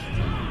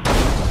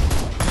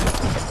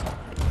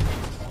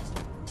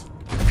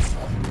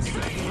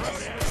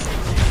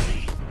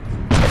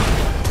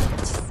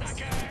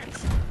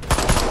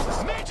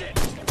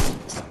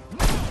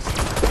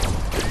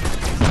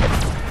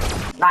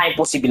 N-ai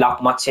imposibil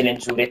acum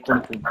challenge-ul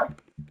return to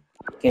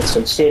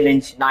cancel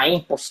challenge. N-ai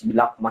imposibil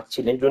acum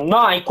challenge-ul.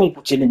 N-ai cum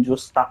cu challenge-ul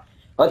ăsta.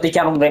 Ăsta e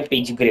chiar un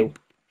rampage greu.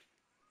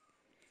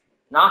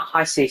 Da?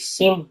 Hai să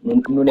ieșim,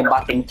 nu ne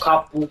batem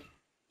capul.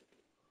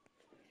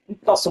 Nu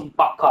pot să-mi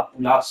bag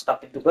capul la asta,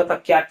 pentru că ăsta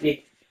chiar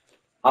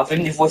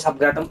avem nevoie să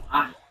upgradăm.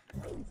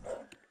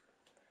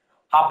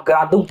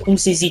 Upgradăm, cum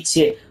se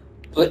zice,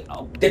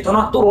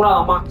 detonatorul ăla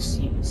la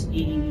maxim.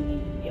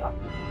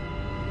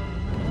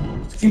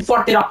 Să fim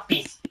foarte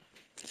rapizi.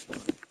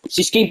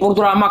 Și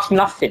skateboard-ul la maxim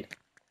la fel.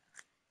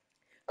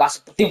 Ca să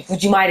putem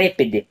fugi mai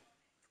repede.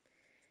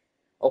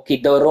 Ok,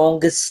 the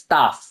wrong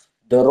stuff.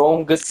 The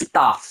wrong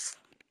stuff.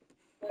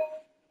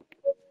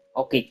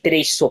 Ok,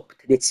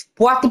 38. Deci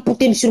poate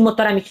putem și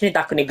următoarea misiune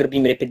dacă ne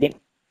grăbim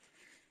repede.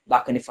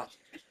 Dacă ne facem.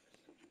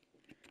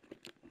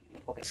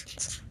 Ok.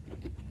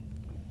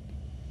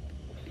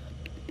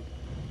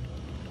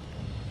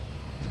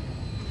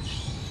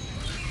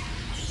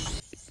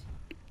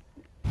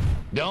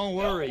 Don't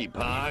worry,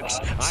 Pox.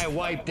 I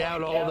wiped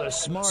out all the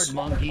smart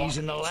monkeys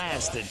in the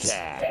last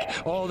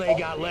attack. All they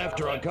got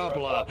left are a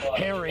couple of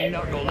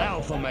hairy-knuckled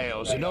alpha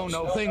males who don't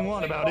know thing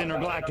one about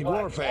intergalactic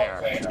warfare.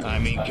 I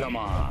mean, come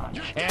on.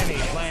 Any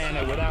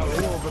planet without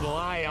orbital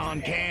ion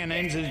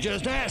cannons is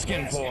just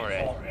asking for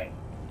it.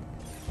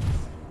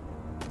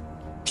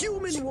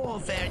 Human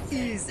warfare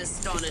is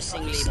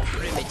astonishingly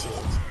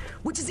primitive,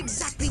 which is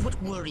exactly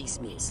what worries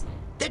me.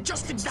 They're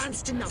just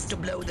advanced enough to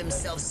blow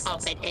themselves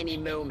up at any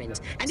moment.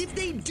 And if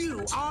they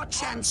do, our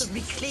chance of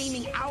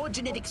reclaiming our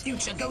genetic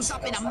future goes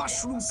up in a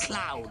mushroom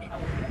cloud.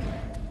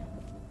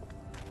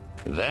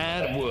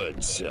 That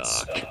would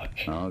suck.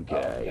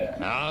 Okay,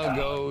 I'll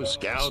go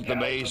scout the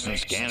base and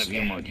scan a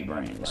few monkey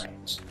brains.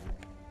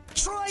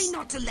 Try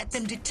not to let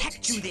them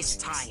detect you this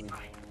time.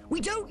 We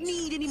don't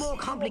need any more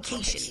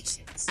complications.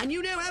 And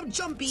you know how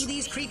jumpy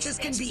these creatures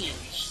can be.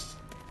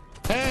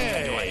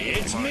 Hey,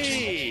 it's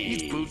me!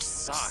 These brutes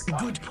suck.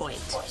 Good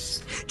point.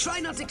 Try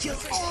not to kill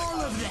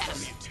all of them.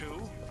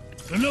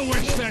 The new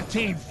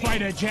X-13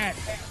 fighter jet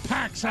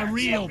packs a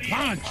real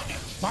punch.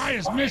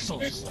 Fires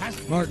missiles.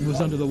 Martin was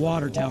under the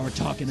water tower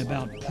talking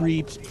about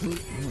preeps. I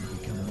want to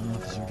become an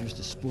officer just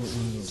to sport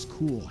one of those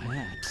cool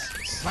hats.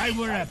 If I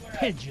were a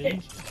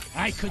pigeon,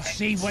 I could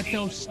see what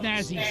those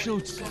snazzy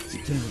suits.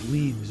 Lieutenant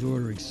Lean was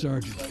ordering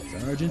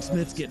Sergeant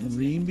Smith's getting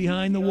reamed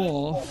behind the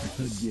wall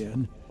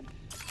again.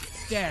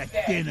 That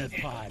dinner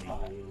party.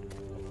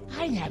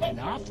 I'd have an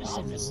office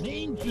in the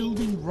main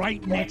building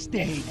right next to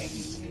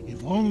Hades.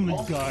 If only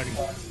Gardy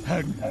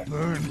hadn't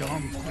burned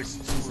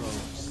Armquist's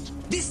roast.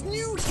 This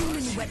new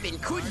human weapon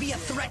could be a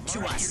threat to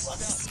us.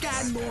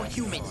 Scan more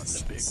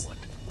humans.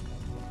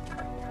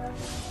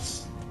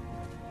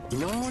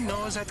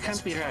 No, that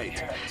can't be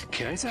right.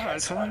 Kaiser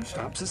Alpha,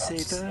 Apsis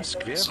Theta,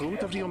 square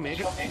root of the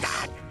Omega.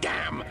 Ah,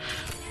 damn!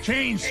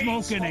 Chain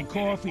smoking and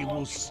coffee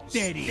will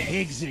steady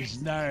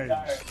Higgs's nerves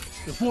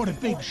before the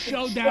big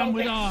showdown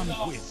with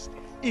Armquist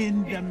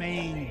in the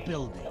main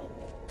building.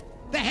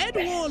 The head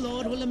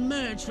warlord will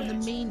emerge from the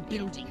main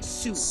building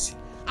soon.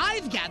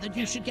 I've gathered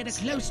you should get a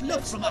close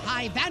look from a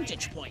high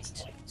vantage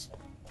point.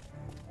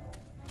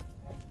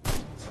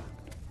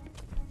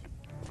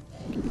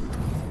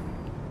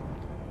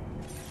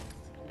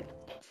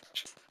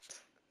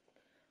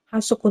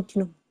 Hai să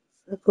continuăm.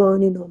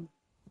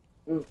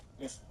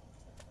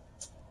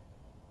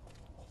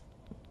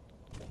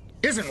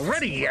 isn't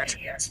ready yet.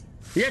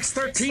 The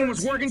X-13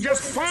 was working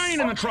just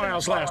fine in the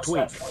trials last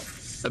week.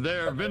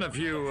 There have been a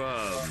few,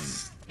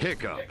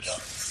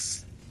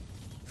 hiccups.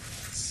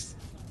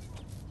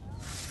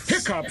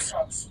 Hiccups?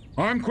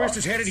 Armquist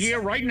is headed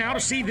here right now to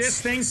see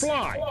this thing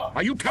fly.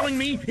 Are you telling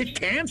me it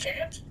can't?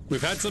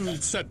 We've had some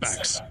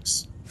setbacks.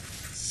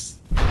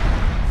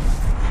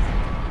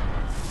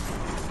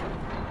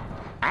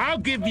 I'll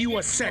give you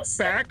a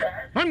setback.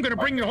 I'm gonna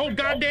bring your whole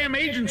goddamn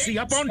agency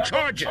up on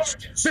charges.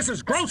 This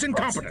is gross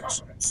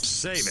incompetence.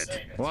 Save it.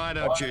 Why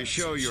don't you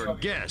show your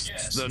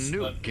guests the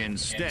nuke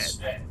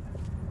instead?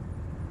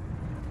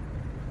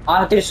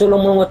 Trebuie să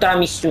luăm următoarea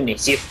misiune.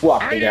 Se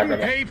foarte I grea, didn't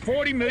bă. pay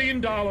 $40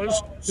 million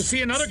to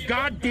see another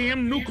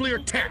goddamn nuclear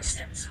test.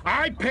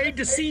 I paid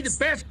to see the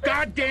best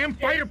goddamn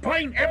fighter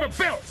plane ever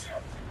built.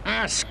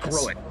 Ah,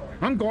 screw it.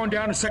 I'm going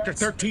down to Sector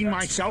 13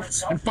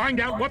 myself and find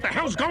out what the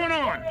hell's going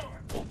on.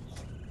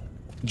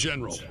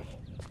 General.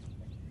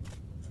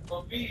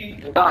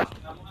 Da.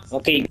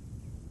 Ok.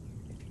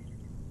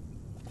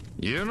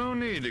 You don't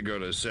need to go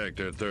to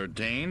Sector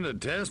 13. The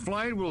test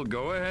flight will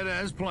go ahead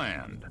as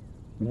planned.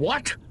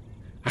 What?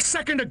 A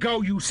second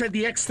ago you said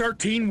the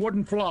X-13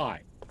 wouldn't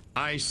fly.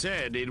 I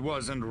said it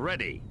wasn't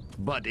ready,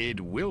 but it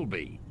will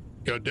be.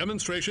 Your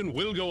demonstration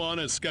will go on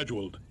as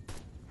scheduled.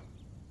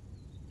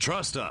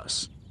 Trust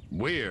us.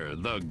 We're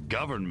the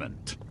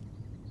government.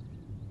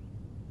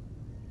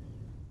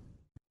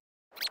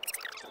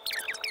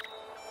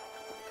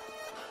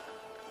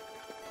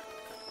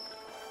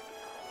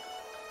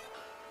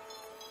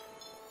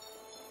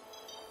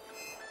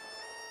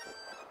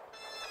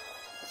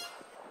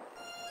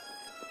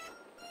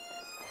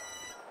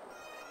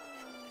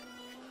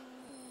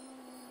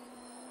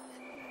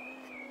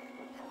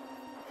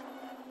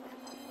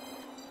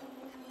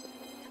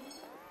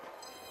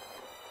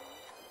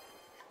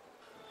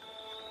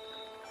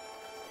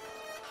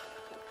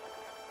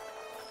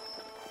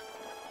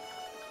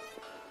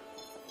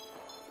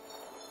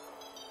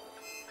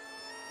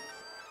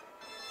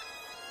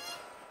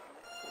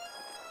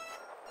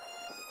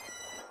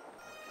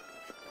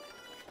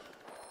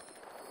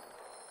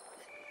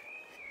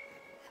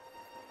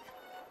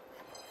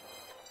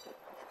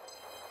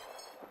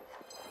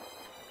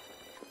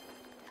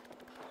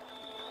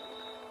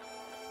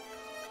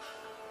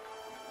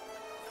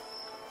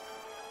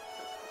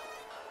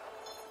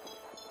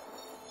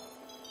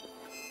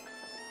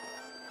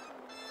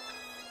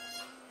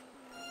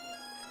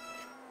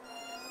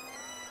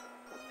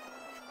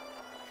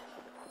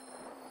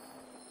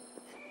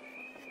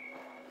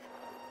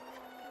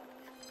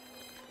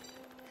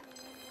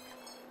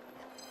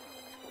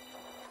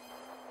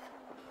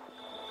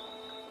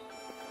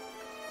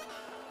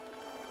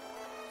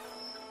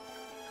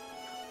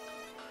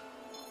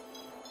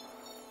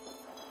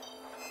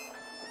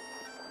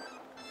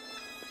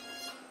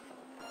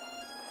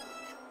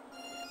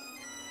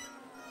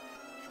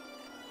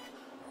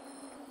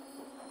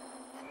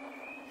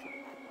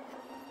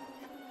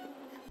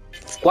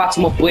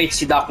 Scoați-mă băieți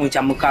și dacă nu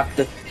am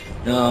mâncat,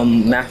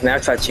 mi-a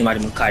luat ceva de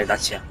mâncare de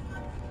aceea.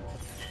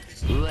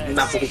 Nu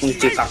mi-am făcut cum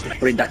știu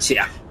cartofuri de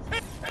aceea.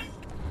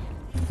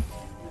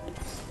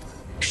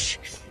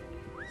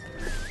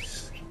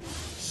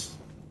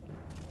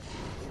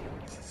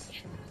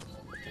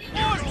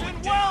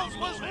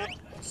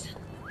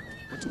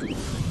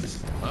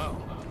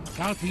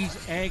 Without these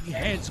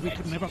eggheads, we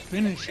could never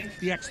finish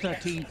the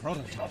X-13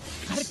 prototype.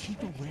 Gotta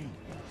keep away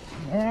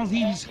from all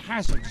these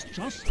hazards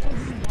just a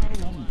little while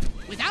longer.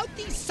 Without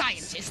these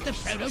scientists, the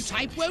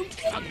prototype won't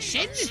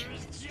function.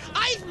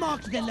 I've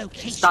marked the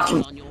location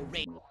on your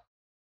radar.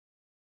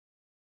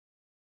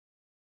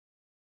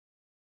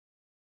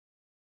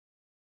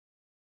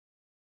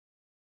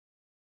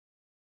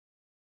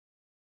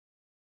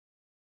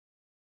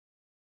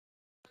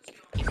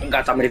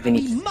 Gata, am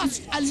revenit. We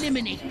must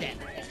eliminate them.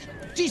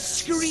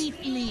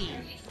 Discreetly.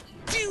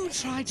 Do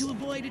try to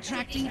avoid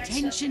attracting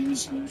attention.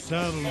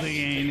 Subtlety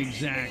ain't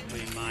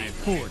exactly my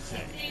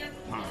forte.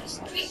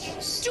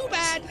 Too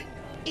bad.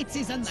 It's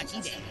his unlucky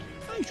day.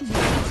 I should be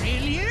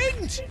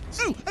brilliant.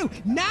 Oh,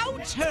 now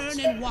turn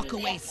and walk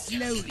away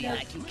slowly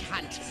like you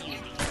can't feel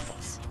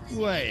it.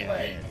 Way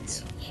ahead.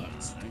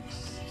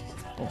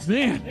 Oh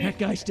man, that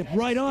guy stepped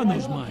right on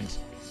those mines.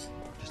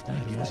 Just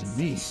glad it wasn't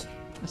me.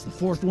 That's the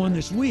fourth one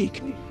this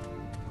week.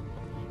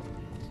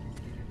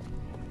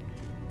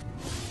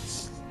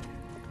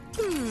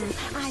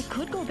 I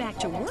could go back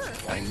to work.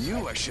 I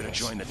knew I should have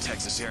joined the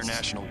Texas Air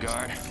National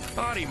Guard.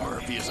 Audie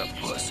Murphy is a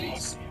pussy.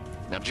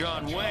 Now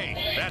John Wayne,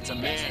 that's a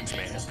man's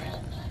man.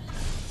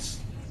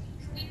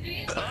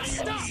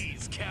 Stop,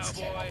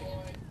 cowboy.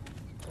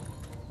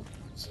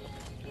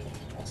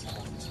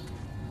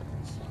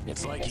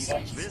 It's like he's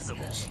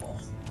invisible.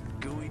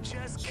 Could we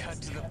just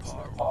cut to the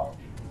part?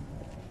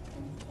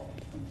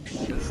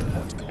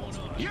 What's going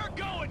on? You're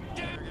going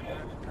down.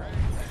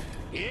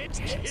 It's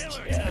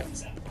killer time.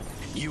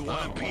 You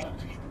want to be?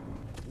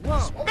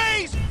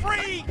 Space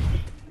free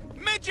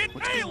midget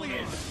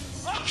alien.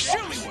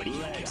 Show me what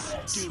you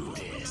got. Do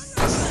this.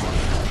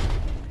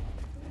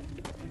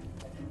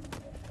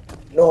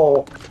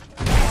 No.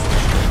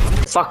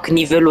 Fac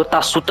nivelul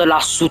ăsta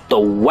 100%.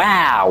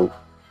 Wow!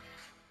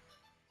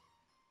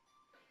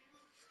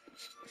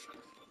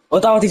 O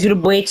dau nivelul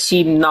băieți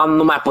și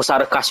nu mai pot să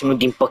arăt casinul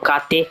din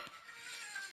păcate.